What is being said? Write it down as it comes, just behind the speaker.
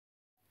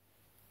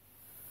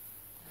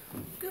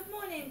Good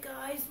morning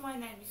guys, my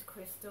name is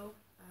Crystal.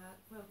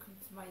 Welcome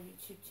to my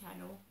YouTube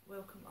channel.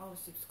 Welcome all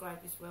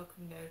subscribers,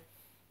 welcome new.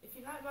 If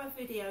you like my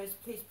videos,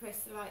 please press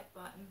the like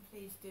button,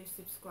 please do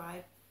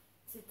subscribe.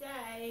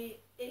 Today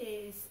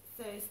is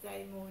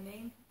Thursday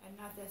morning,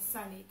 another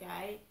sunny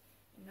day,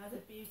 another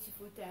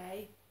beautiful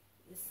day.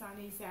 The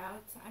sun is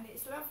out and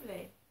it's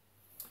lovely.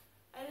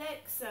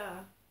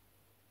 Alexa,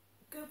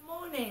 good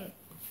morning.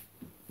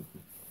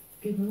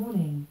 Good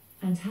morning,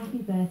 and happy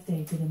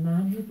birthday to the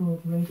man who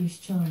brought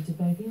roguish charm to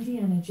both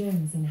Indiana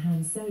Jones and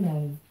Han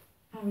Solo,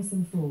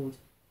 Harrison Ford.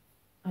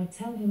 I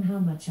tell him how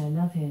much I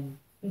love him,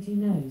 but he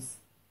knows.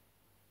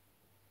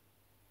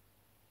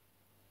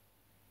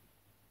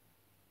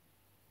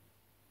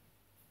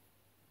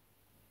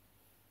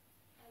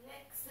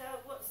 Alexa,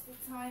 what's the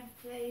time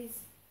please?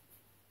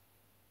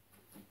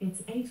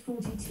 It's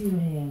 8:42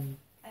 a.m.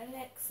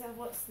 Alexa,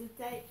 what's the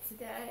date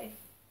today?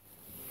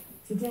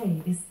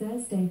 Today is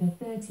Thursday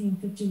the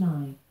 13th of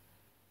July.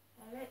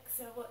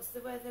 Alexa, what's the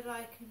weather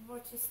like in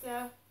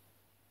Rochester?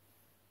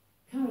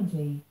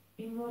 Currently,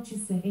 in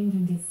Rochester,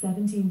 England, it's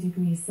 17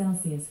 degrees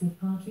Celsius with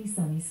partly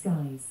sunny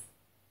skies.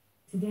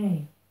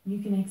 Today,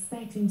 you can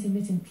expect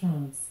intermittent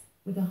clouds,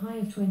 with a high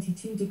of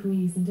 22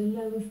 degrees and a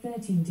low of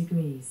 13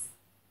 degrees.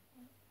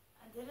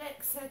 And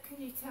Alexa,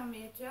 can you tell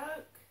me a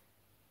joke?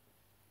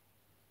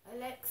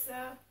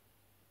 Alexa,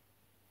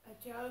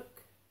 a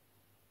joke?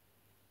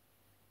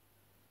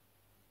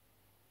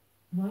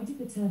 Why did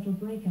the turtle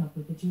break up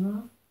with the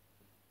giraffe?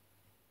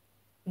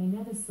 They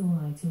never saw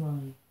eye to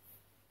eye.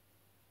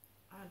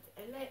 And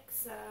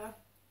Alexa,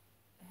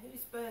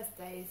 whose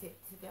birthday is it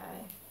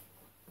today?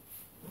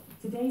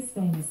 Today's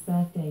famous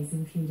birthdays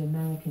include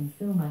American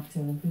film actor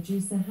and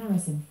producer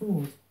Harrison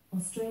Ford,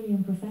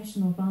 Australian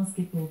professional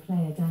basketball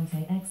player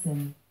Dante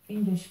Exum,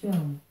 English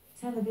film,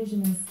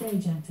 television and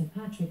stage actor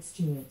Patrick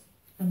Stewart,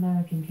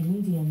 American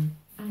comedian,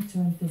 actor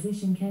and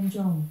physician Ken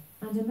Jeong,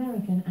 and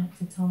American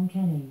actor Tom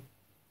Kenny.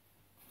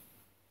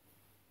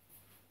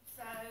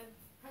 So,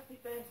 happy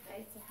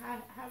birthday to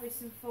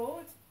Harrison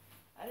Ford.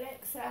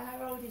 Alexa,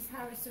 how old is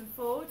Harrison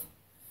Ford?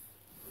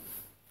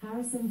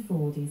 Harrison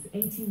Ford is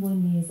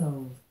 81 years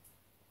old.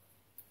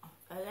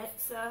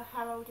 Alexa,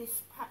 how old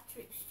is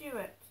Patrick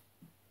Stewart?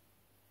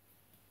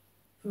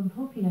 From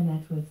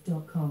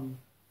PopularNetWorth.com.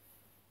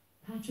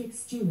 Patrick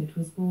Stewart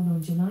was born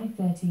on July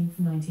 13,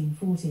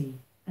 1940,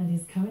 and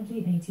is currently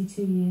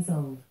 82 years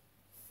old.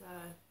 So,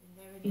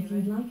 If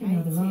you'd like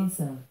another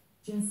answer,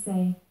 just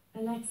say,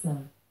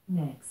 Alexa,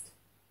 next.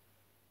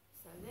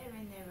 So they're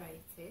in their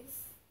 80s.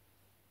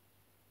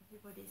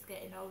 Everybody's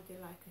getting older,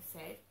 like I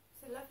said.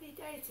 It's a lovely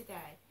day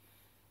today.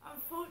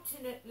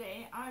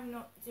 Unfortunately, I'm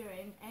not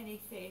doing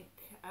anything.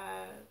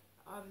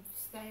 I'm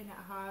staying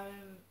at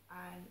home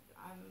and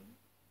I'm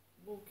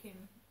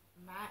walking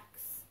Max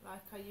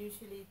like I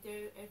usually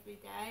do every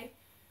day.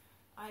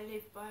 I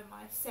live by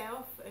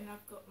myself and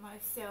I've got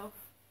myself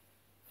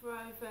for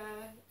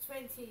over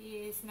 20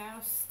 years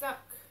now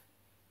stuck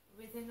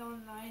with an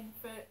online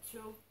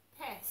virtual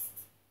pest.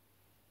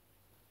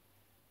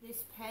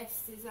 This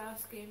pest has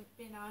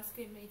been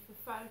asking me for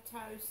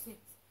photos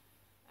since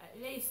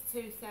at least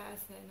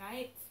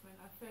 2008 when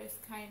I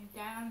first came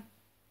down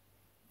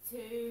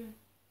to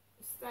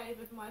stay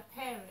with my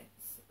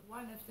parents.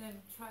 One of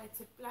them tried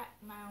to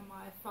blackmail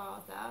my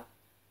father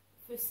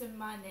for some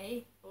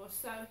money, or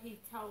so he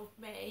told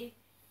me.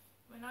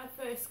 When I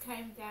first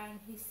came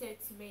down, he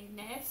said to me,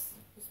 Ness,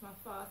 because my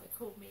father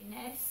called me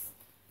Ness,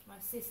 my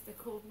sister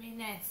called me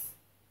Ness.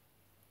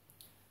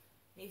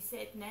 He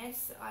said,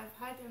 Ness, I've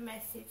had a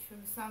message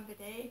from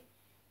somebody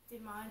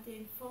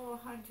demanding £400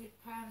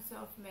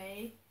 off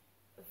me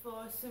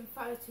for some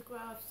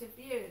photographs of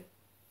you.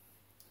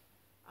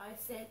 I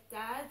said,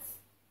 Dad,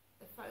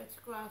 the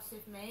photographs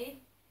of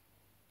me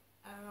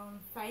are on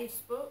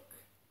Facebook,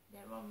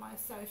 they're on my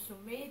social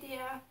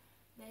media,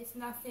 there's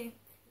nothing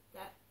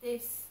that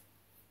this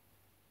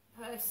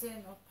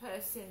person or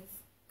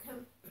persons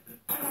can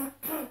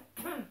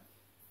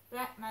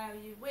blackmail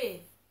you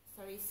with.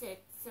 So he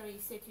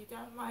said, you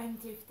don't mind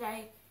if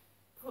they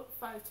put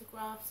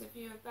photographs of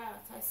you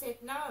about? I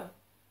said, no.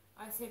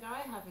 I said,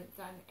 I haven't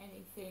done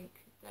anything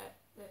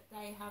that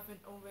they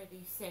haven't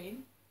already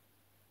seen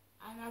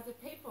and other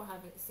people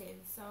haven't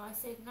seen. So I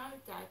said, no,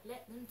 Dad,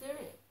 let them do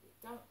it.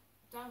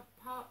 Don't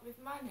part with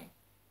money.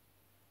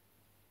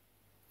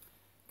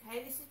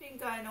 Okay, this has been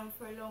going on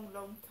for a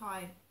long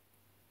time.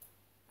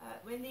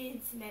 When the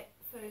internet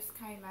first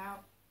came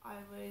out,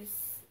 there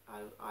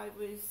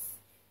was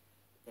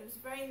a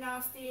very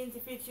nasty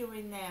individual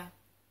in there,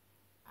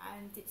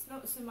 and it's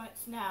not so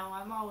much now.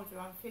 I'm older,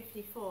 I'm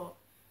 54.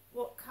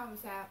 What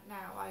comes out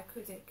now, I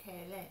couldn't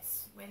care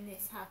less. When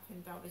this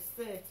happened, I was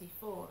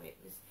 34. It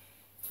was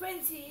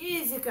 20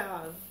 years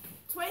ago.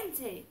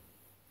 20!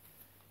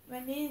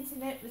 When the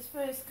internet was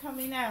first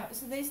coming out.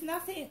 So there's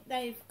nothing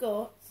they've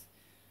got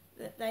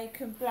that they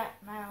can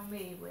blackmail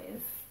me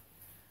with.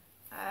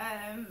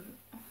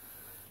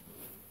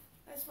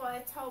 That's why I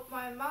told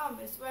my mum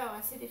as well.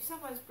 I said, if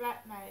someone's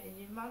blackmailing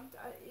you, Mum,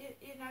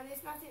 you know,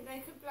 there's nothing they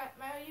can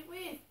blackmail you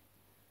with.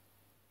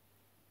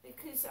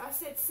 Because I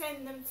said,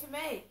 send them to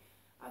me.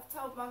 I've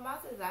told my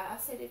mother that.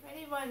 I said, if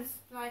anyone's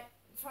like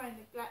trying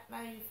to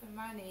blackmail you for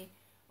money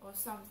or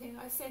something,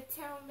 I said,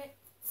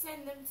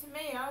 send them to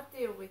me, I'll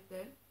deal with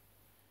them.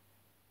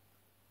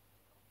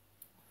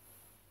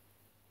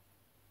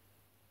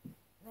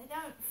 They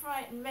don't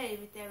frighten me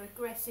with their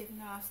aggressive,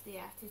 nasty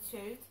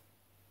attitude.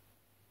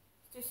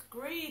 It's just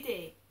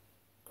greedy.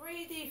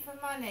 Greedy for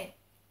money.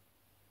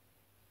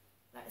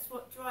 That's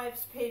what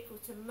drives people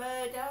to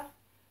murder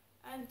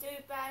and do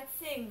bad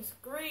things.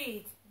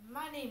 Greed,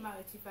 money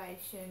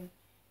motivation.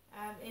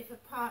 If a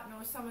partner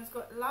or someone's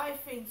got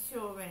life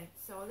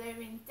insurance or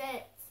they're in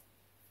debt,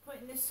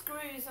 putting the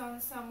screws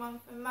on someone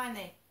for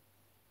money.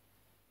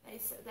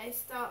 They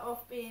start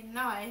off being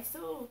nice.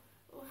 Oh,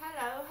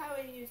 hello, how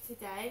are you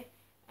today?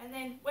 And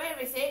then, where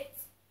is it?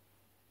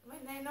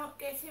 When they're not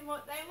getting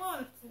what they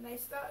want, and they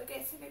start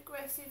getting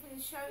aggressive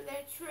and show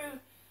their true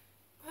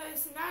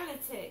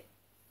personality.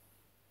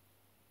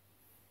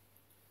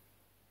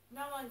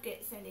 No one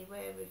gets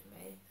anywhere with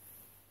me.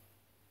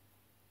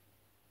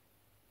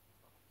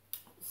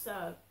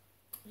 So,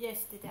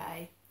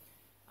 yesterday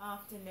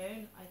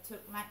afternoon I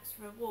took Max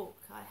for a walk.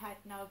 I had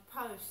no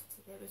post.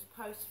 There was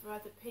posts for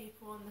other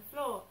people on the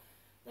floor.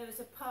 There was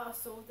a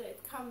parcel that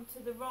had come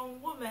to the wrong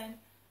woman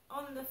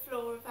on the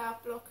floor of our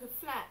block of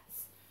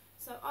flats.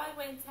 So I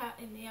went out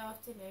in the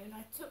afternoon.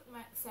 I took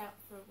Max out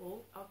for a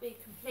walk. I'll be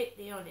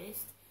completely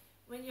honest,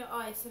 when you're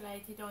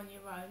isolated on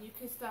your own, you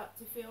can start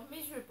to feel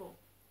miserable.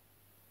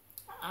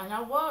 And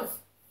I was.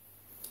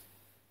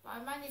 But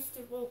I managed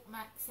to walk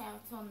Max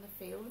out on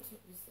the field.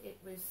 It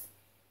was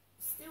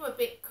still a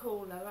bit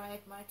cooler. I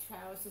had my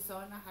trousers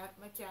on, I had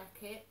my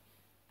jacket,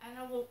 and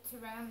I walked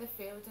around the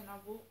field and I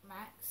walked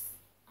Max,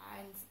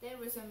 and there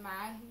was a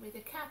man with a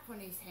cap on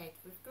his head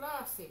with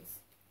glasses.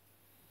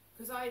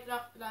 Because I'd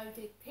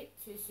uploaded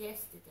pictures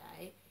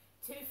yesterday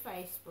to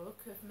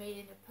Facebook of me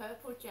in a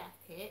purple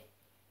jacket,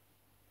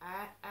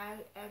 and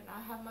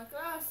I have my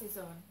glasses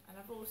on, and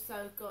I've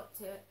also got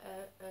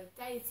a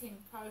dating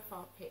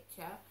profile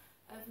picture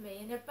of me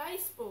in a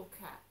baseball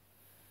cap.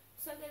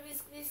 So there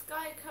was this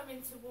guy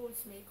coming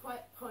towards me,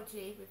 quite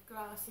podgy, with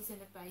glasses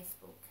and a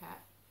baseball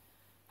cap,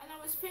 and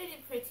I was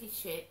feeling pretty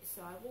shit,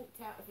 so I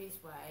walked out of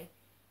his way.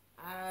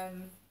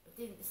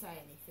 Didn't say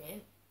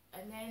anything,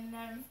 and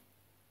then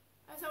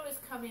as I was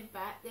coming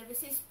back, there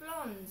was this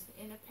blonde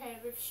in a pair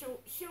of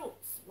short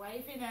shorts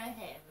waving her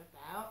hair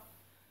about,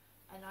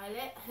 and I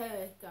let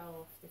her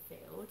go off the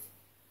field,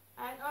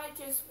 and I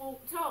just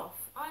walked off.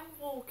 I'm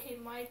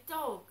walking my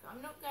dog.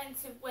 I'm not going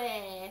to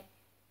wear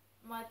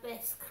my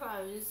best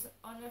clothes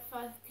on a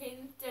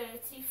fucking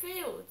dirty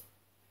field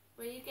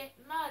where you get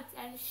mud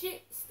and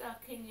shit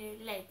stuck in your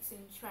legs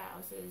and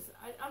trousers.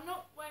 I'm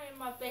not wearing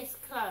my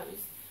best clothes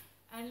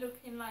and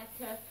looking like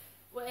a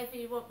whatever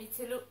you want me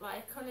to look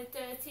like on a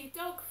dirty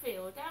dog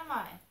field, am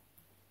I?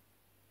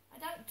 I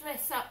don't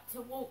dress up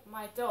to walk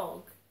my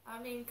dog.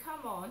 I mean,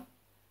 come on.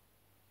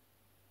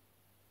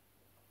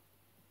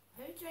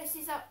 Who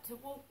dresses up to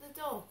walk the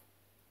dog?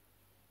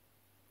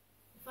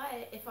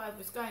 If I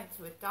was going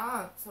to a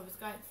dance, I was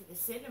going to the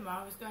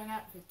cinema, I was going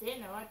out for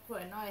dinner, I'd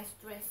put a nice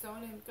dress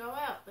on and go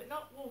out, but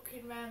not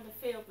walking around the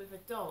field with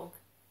a dog.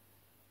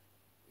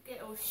 You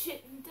get all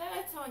shit and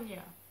dirt on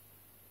you.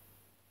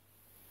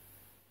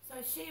 So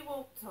she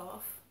walked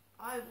off,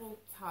 I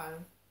walked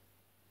home,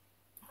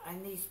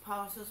 and these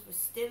parcels were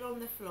still on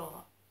the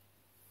floor.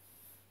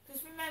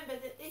 Because remember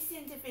that this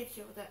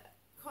individual that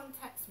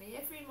contacts me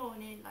every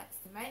morning likes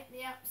to make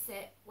me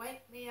upset,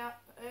 wake me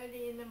up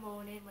early in the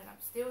morning when I'm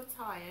still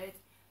tired,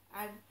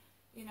 and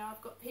you know,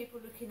 I've got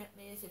people looking at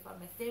me as if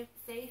I'm a thief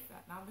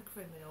and I'm a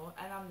criminal,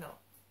 and I'm not.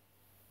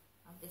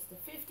 I'm just a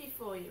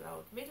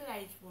 54-year-old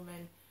middle-aged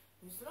woman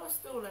who's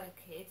lost all her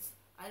kids.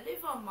 I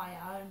live on my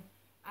own,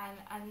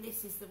 and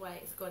this is the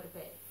way it's got to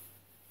be.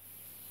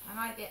 And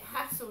I get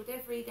hassled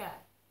every day.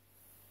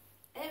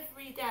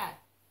 Every day.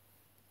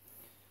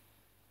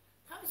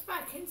 Comes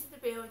back into the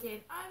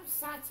building, I'm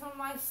sat on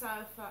my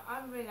sofa,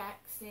 I'm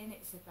relaxing,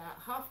 it's about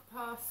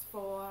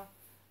 4:30,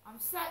 I'm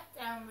sat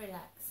down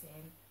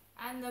relaxing,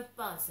 and the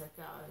buzzer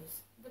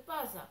goes. The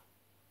buzzer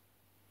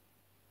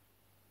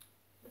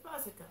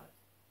goes.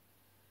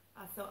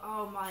 I thought,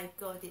 oh my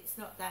God, it's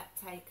not that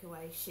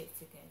takeaway shit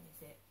again,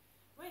 is it?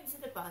 Went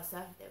to the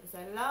buzzer, there was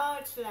a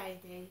large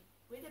lady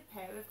with a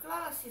pair of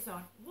glasses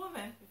on.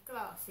 Woman with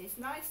glasses,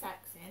 nice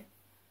accent.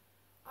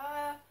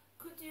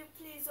 Could you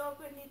please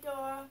open the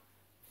door?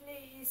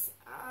 Please,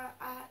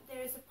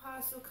 there is a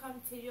parcel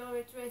come to your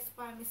address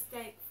by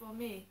mistake for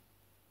me.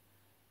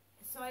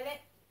 So I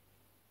let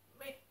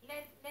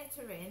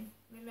her in.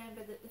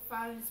 Remember that the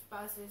phone's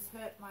buzzers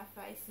hurt my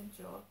face and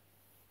jaw.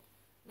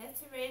 Let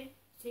her in.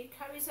 She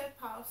carries her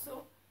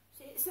parcel.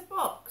 It's a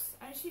box,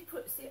 and she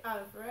puts it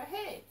over her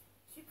head.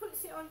 She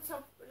puts it on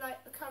top,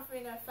 like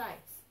covering her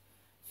face.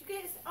 She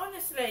gets,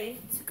 honestly,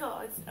 to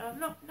God,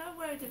 no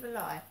word of a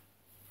lie.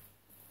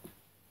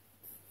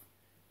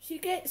 She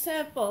gets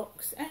her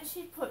box and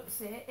she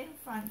puts it in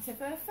front of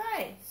her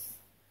face.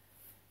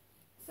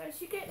 So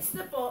she gets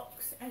the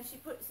box and she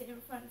puts it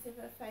in front of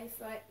her face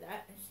like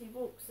that, and she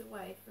walks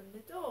away from the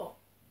door.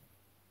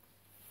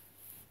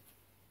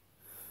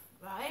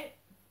 Right?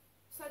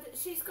 So that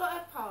she's got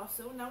her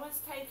parcel, no one's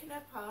taken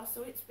her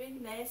parcel, it's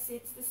been there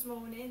since this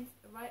morning,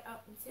 right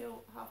up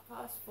until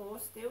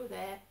 4:30, still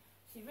there.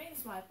 She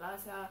rings my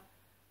buzzer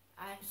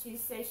and she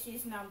says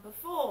she's number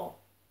 4.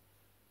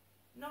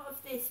 Not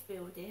of this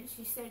building,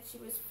 she said she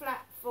was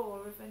flat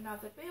 4 of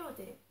another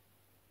building.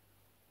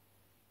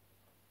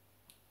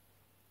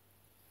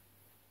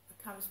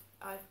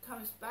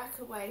 Comes back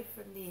away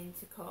from the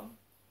intercom,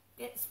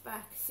 gets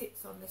back,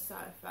 sits on the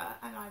sofa,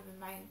 and I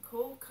remain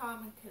cool,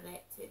 calm and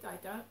collected. I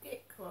don't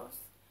get cross,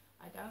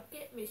 I don't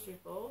get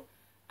miserable,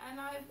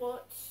 and I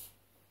watch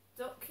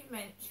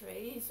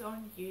documentaries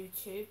on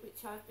YouTube,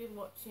 which I've been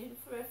watching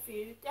for a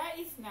few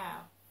days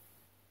now.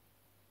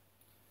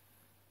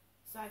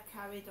 So I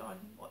carried on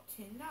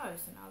watching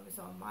those, and I was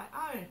on my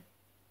own.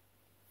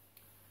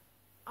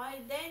 I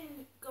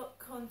then got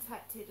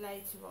contacted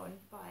later on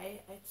by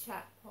a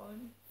chap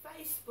on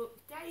Facebook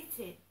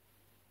dating,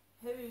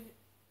 who,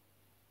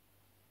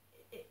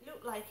 it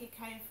looked like he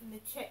came from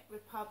the Czech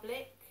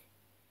Republic.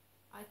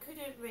 I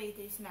couldn't read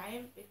his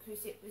name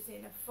because it was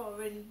in a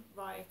foreign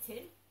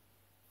writing.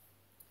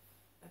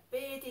 A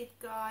bearded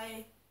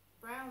guy,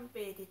 brown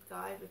bearded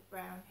guy with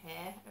brown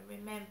hair, and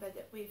remember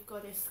that we've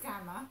got a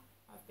scammer.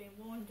 I've been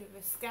warned of a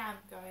scam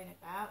going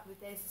about,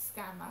 there's a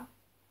scammer.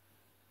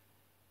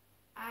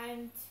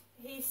 And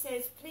he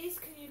says, please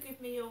can you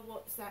give me your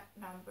WhatsApp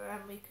number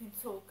and we can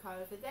talk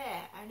over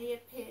there. And he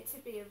appeared to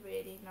be a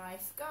really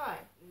nice guy.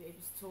 He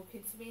was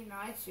talking to me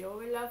nice,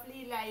 you're a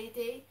lovely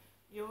lady,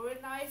 you're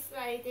a nice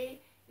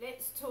lady,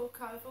 let's talk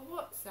over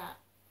WhatsApp.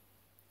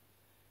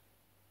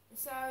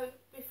 So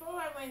before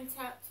I went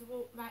out to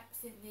walk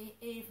Max in the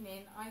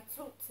evening, I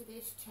talked to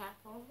this chap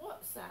on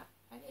WhatsApp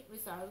and it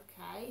was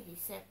okay. He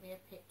sent me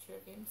a picture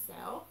of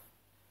himself,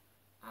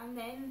 and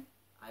then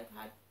I'd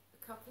had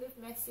a couple of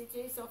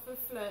messages off a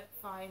Flirt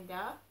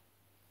Finder,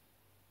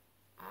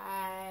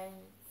 and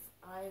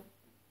I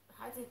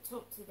hadn't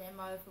talked to them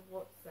over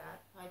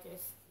WhatsApp. I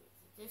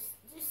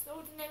just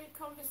ordinary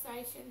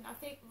conversation,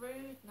 nothing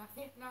rude,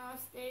 nothing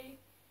nasty,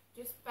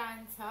 just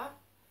banter.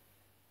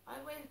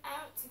 I went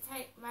out to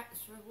take Max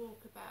for a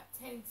walk about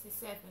 10 to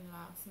 7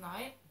 last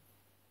night,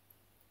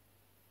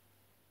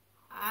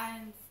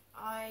 and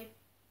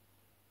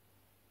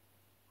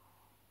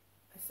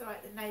sorry,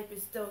 the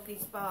neighbour's dog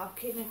is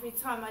barking. Every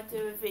time I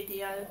do a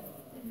video,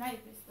 the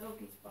neighbour's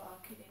dog is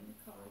barking in the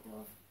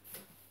corridor.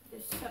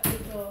 Just shut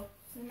the door.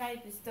 It's the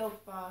neighbour's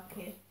dog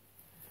barking.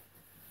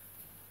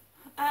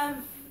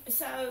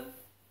 So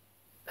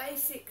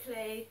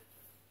basically,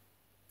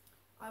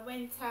 I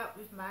went out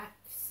with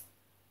Max,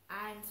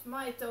 and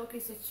my dog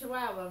is a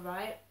Chihuahua,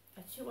 right?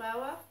 A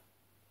Chihuahua.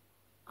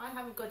 I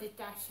haven't got a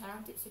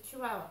dachshund, it's a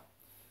Chihuahua.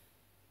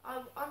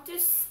 I'm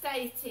just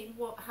stating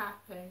what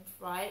happened,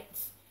 right?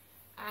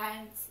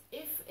 And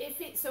if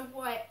it's a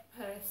white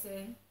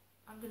person,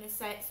 I'm going to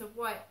say it's a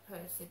white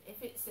person.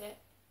 If it's an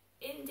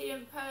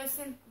Indian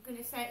person, I'm going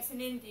to say it's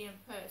an Indian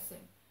person.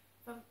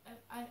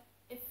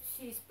 If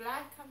she's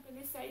black, I'm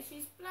going to say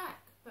she's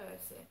black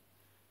person.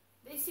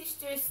 This is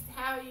just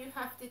how you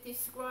have to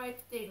describe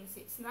things.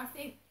 It's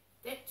nothing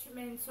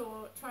detrimental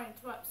or trying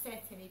to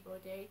upset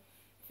anybody.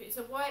 If it's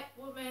a white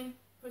woman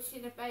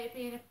pushing a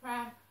baby in a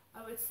pram,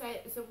 I would say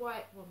it was a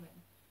white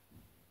woman.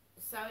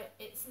 So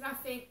it's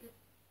nothing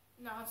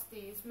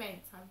nasty is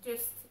meant. I'm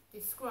just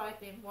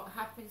describing what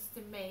happens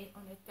to me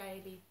on a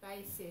daily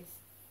basis.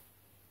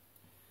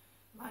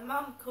 My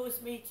mum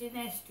calls me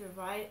Ginestra,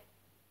 right?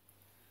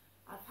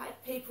 I've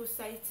had people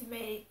say to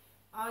me,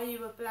 are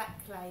you a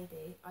black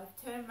lady? I've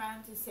turned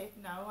round and said,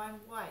 no, I'm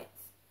white.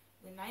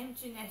 The name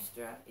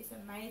Ginestra is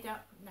a made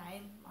up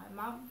name my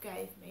mum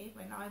gave me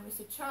when I was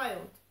a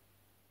child.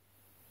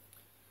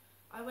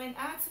 I went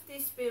out of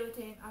this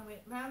building, I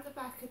went round the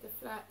back of the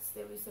flats,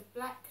 there was a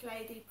black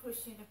lady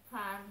pushing a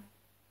pram,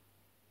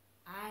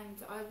 and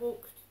I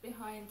walked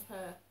behind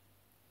her.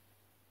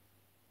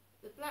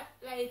 The black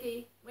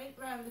lady went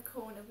round the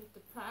corner with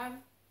the pram,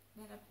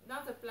 then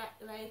another black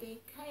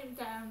lady came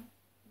down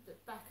the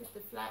back of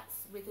the flats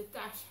with a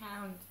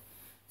dachshund.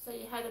 So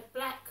you had a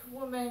black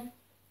woman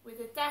with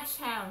a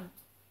dachshund.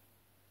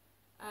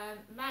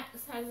 Max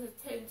has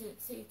a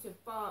tendency to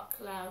bark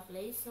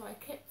loudly, so I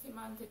kept him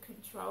under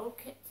control,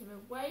 kept him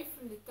away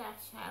from the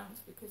dachshunds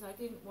because I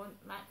didn't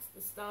want Max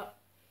to start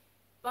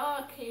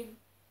barking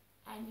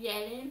and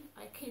yelling.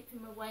 I keep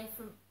him away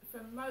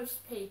from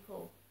most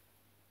people.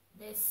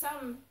 There's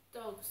some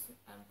dogs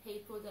and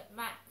people that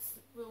Max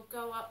will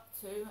go up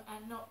to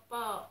and not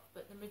bark,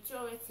 but the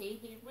majority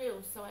he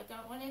will, so I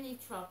don't want any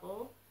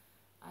trouble.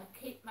 I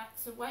keep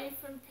Max away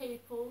from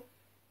people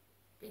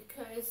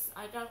because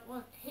I don't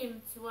want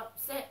him to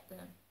upset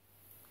them.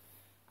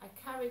 I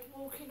carried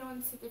walking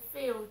onto the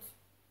field,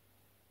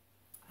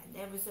 and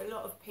there was a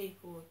lot of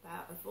people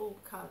about, of all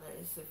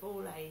colours, of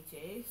all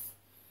ages.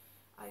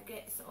 I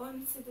get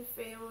onto the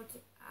field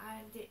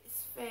and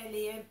it's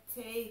fairly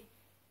empty.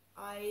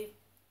 I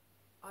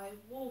I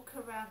walk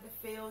around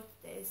the field.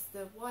 There's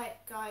the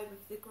white guy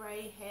with the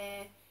grey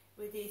hair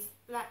with his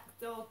black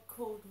dog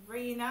called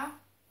Rena.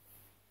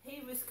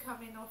 He was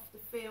coming off the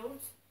field,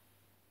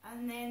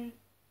 and then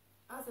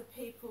other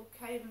people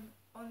came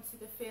onto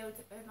the field,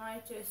 and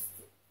I just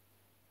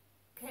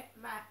kept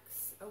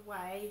Max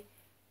away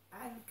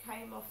and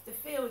came off the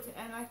field,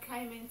 and I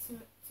came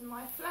into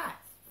my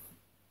flat.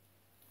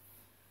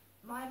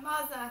 My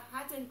mother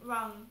hadn't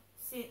rung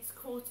since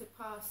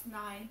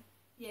 9:15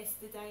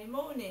 yesterday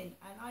morning,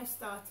 and I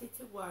started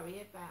to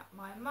worry about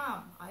my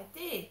mum. I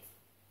did,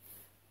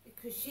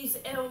 because she's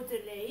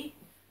elderly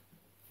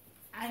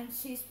and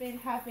she's been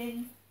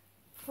having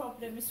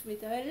problems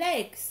with her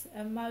legs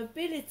and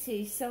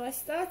mobility, so I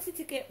started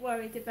to get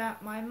worried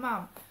about my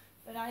mum.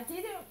 But I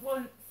didn't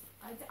want,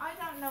 I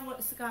don't know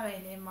what's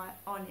going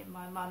on in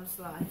my mum's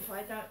life.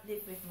 I don't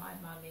live with my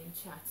mum in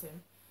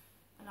Chatham,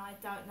 and I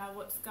don't know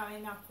what's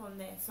going up on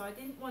there, so I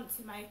didn't want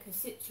to make a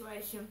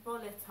situation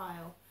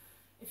volatile.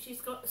 If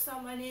she's got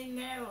someone in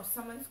there or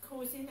someone's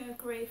causing her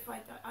grief,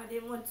 I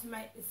didn't want to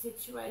make the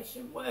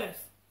situation worse.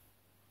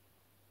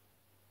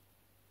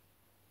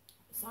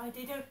 So I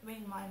didn't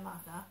ring my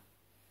mother,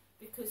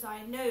 because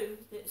I knew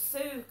that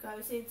Sue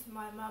goes into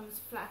my mum's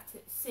flat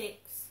at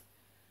 6,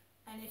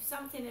 and if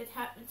something had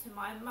happened to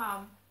my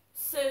mum,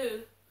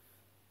 Sue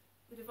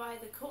would have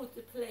either called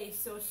the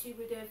police, or Sue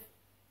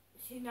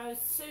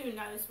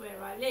knows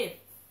where I live.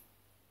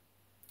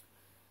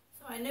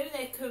 So I knew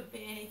there couldn't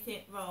be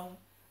anything wrong,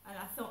 and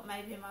I thought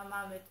maybe my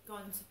mum had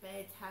gone to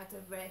bed, had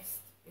a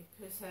rest,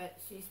 because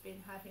she's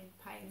been having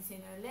pains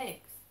in her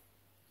legs.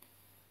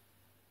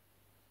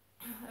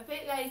 A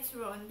bit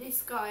later on,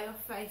 this guy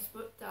off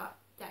Facebook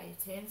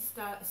dating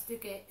starts to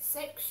get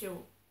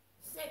sexual.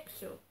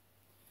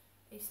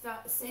 He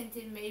starts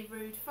sending me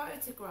rude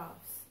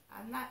photographs,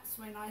 and that's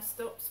when I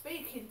stopped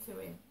speaking to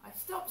him.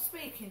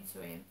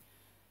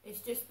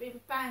 It's just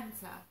been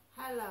banter.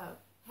 Hello,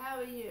 how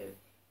are you?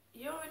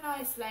 You're a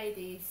nice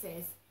lady, he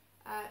says.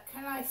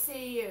 Can I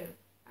see you?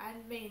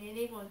 And meaning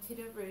he wanted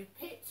a rude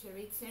picture.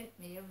 He'd sent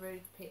me a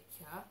rude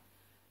picture,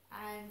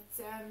 and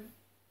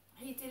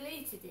he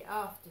deleted it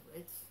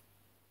afterwards,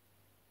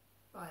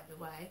 by the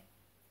way.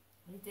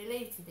 He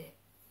deleted it.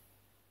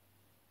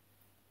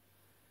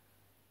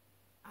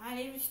 And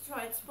he was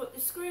trying to put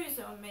the screws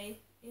on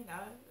me, you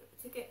know,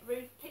 to get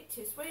rude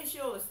pictures. Where's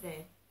yours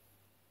then?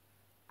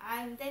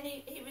 And then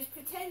he was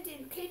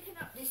pretending, keeping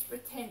up this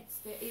pretense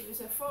that he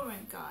was a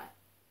foreign guy.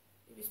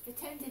 He was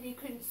pretending he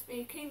couldn't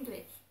speak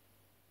English.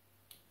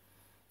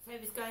 So he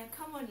was going,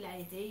 come on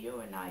lady,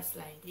 you're a nice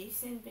lady,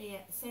 send me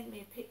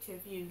a picture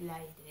of you,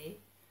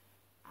 lady.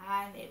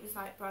 And it was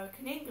like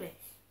broken English.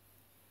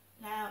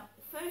 Now,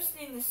 first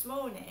thing this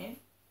morning,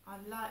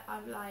 I'm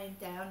lying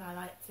down. I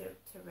like to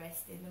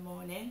rest in the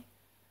morning.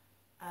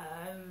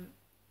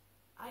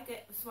 I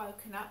get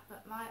woken up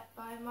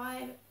by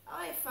my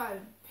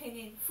iPhone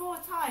pinging 4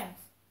 times.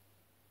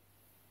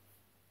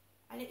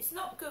 And it's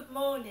not good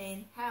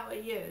morning, how are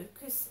you?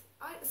 Because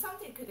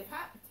something could have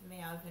happened to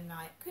me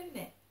overnight, couldn't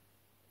it?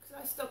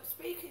 Because I stopped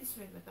speaking to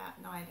him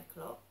about 9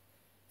 o'clock.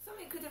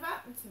 Something could have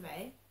happened to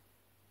me.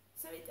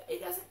 So he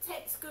doesn't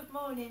text, good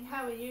morning,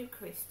 how are you,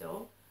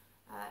 Crystal?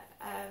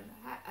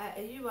 Are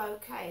you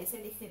okay? Has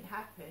anything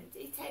happened?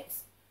 He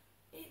texts,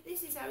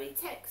 this is how he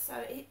texts,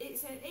 so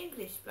it's an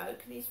English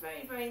bloke, and he's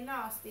very, very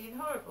nasty and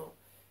horrible.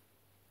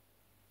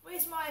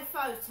 Where's my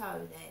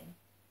photo then?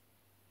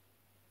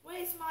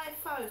 Where's my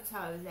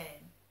photo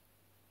then?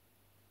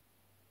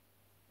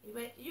 He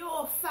went,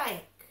 you're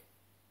fake.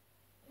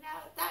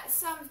 Now, that's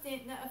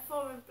something that a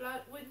foreign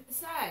bloke wouldn't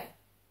say.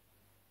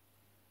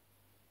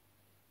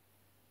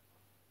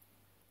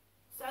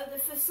 So the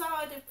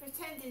facade of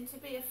pretending to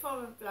be a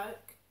foreign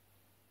bloke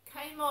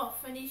came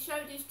off, and he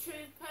showed his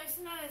true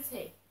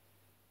personality.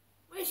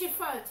 Where's your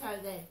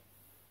photo then?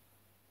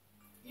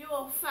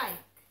 You're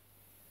fake.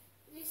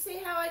 You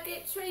see how I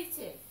get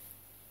treated?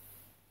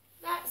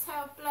 That's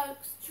how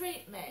blokes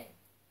treat me.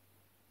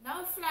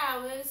 No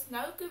flowers,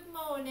 no good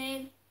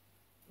morning.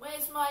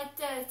 Where's my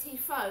dirty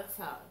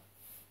photo?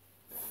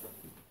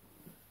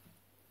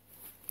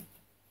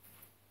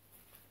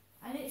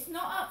 And it's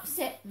not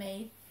upset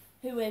me,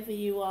 whoever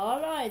you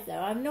are, either.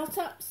 I'm not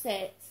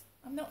upset.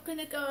 I'm not going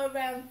to go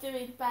around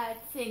doing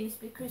bad things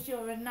because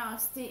you're a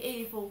nasty,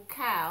 evil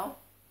cow.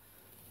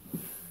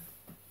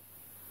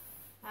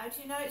 How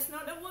do you know it's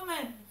not a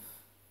woman?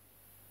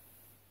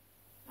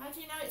 How do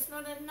you know it's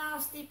not a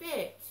nasty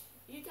bitch?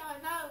 You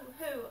don't know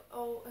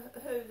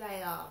who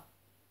they are.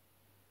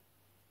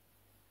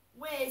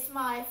 Where's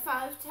my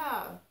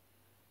photo?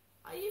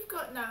 Oh, you've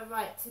got no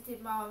right to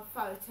demand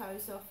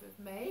photos off of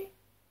me.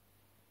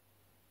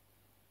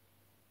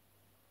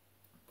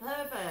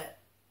 Pervert.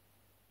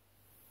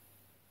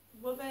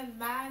 Woman,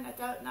 man, I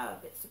don't know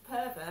if it's a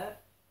pervert.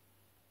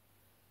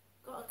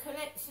 Got a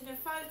collection of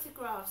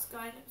photographs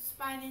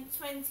spanning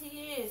 20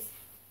 years.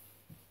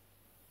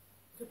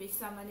 Could be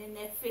someone in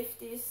their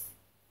 50s,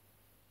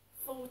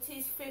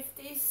 40s,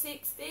 50s,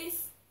 60s,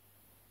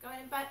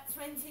 going back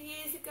 20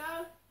 years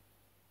ago.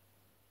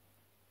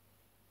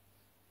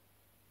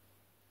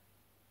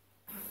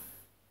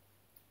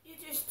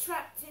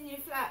 your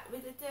flat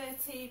with a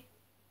dirty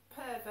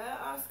pervert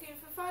asking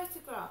for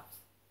photographs.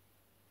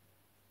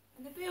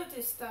 And the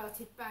builder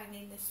started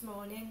banging this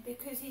morning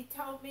because he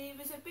told me he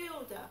was a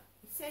builder.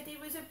 He said he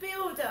was a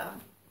builder.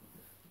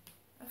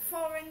 A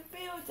foreign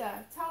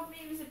builder. Told me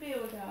he was a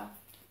builder.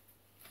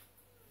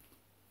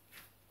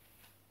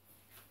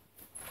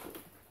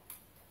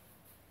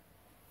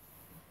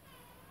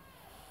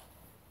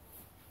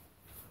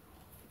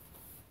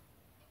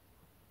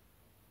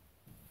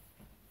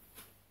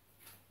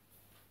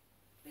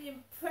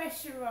 Being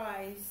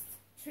pressurised,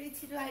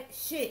 treated like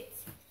shit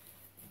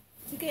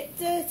to get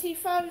dirty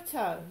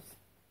photos.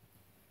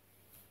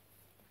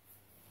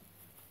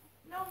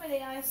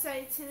 Normally I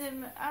say to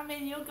them, I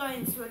mean, you're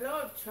going to a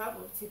lot of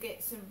trouble to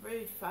get some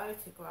rude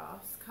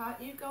photographs.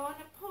 Can't you go on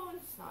a porn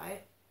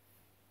site?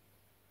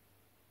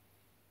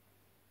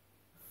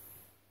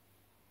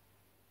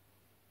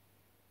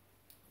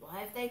 Why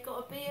have they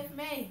got to be of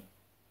me?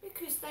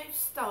 Because they've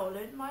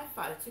stolen my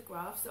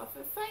photographs off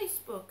of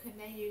Facebook and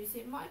they're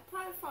using my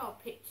profile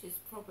pictures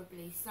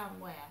probably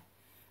somewhere.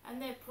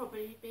 And they're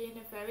probably being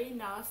a very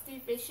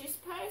nasty, vicious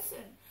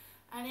person.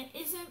 And it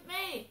isn't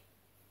me.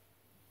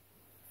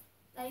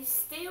 They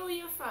steal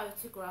your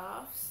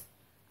photographs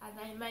and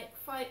they make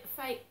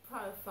fake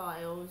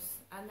profiles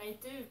and they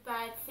do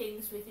bad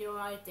things with your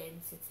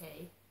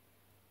identity.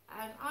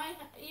 And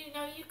you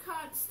know, you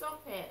can't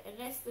stop it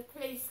unless the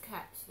police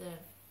catch them.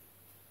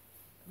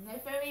 And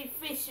they're very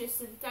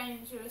vicious and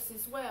dangerous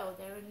as well.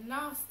 They're a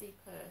nasty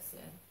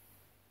person.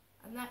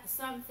 And that's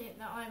something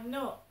that I'm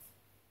not.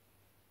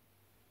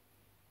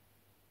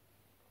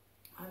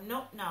 I'm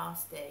not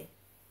nasty.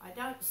 I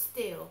don't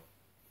steal.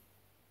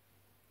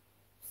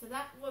 So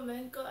that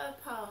woman got her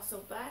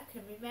parcel back,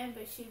 and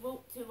remember, she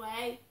walked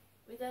away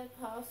with her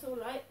parcel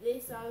like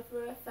this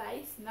over her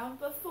face.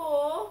 Number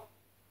 4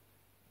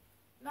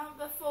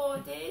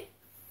 did.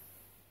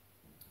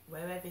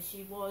 Wherever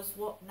she was,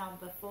 what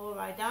number 4,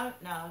 I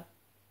don't know.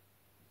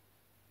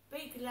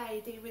 Big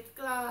lady with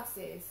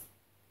glasses.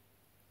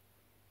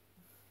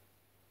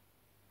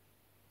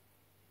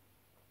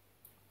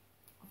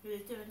 I'm going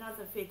to do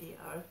another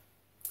video.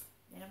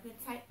 Then I'm going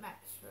to take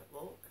Max for a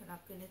walk and I'm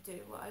going to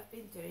do what I've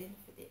been doing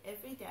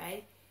every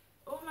day,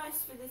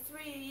 almost for the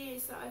 3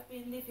 years that I've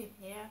been living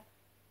here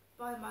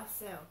by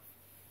myself.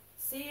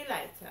 See you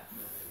later.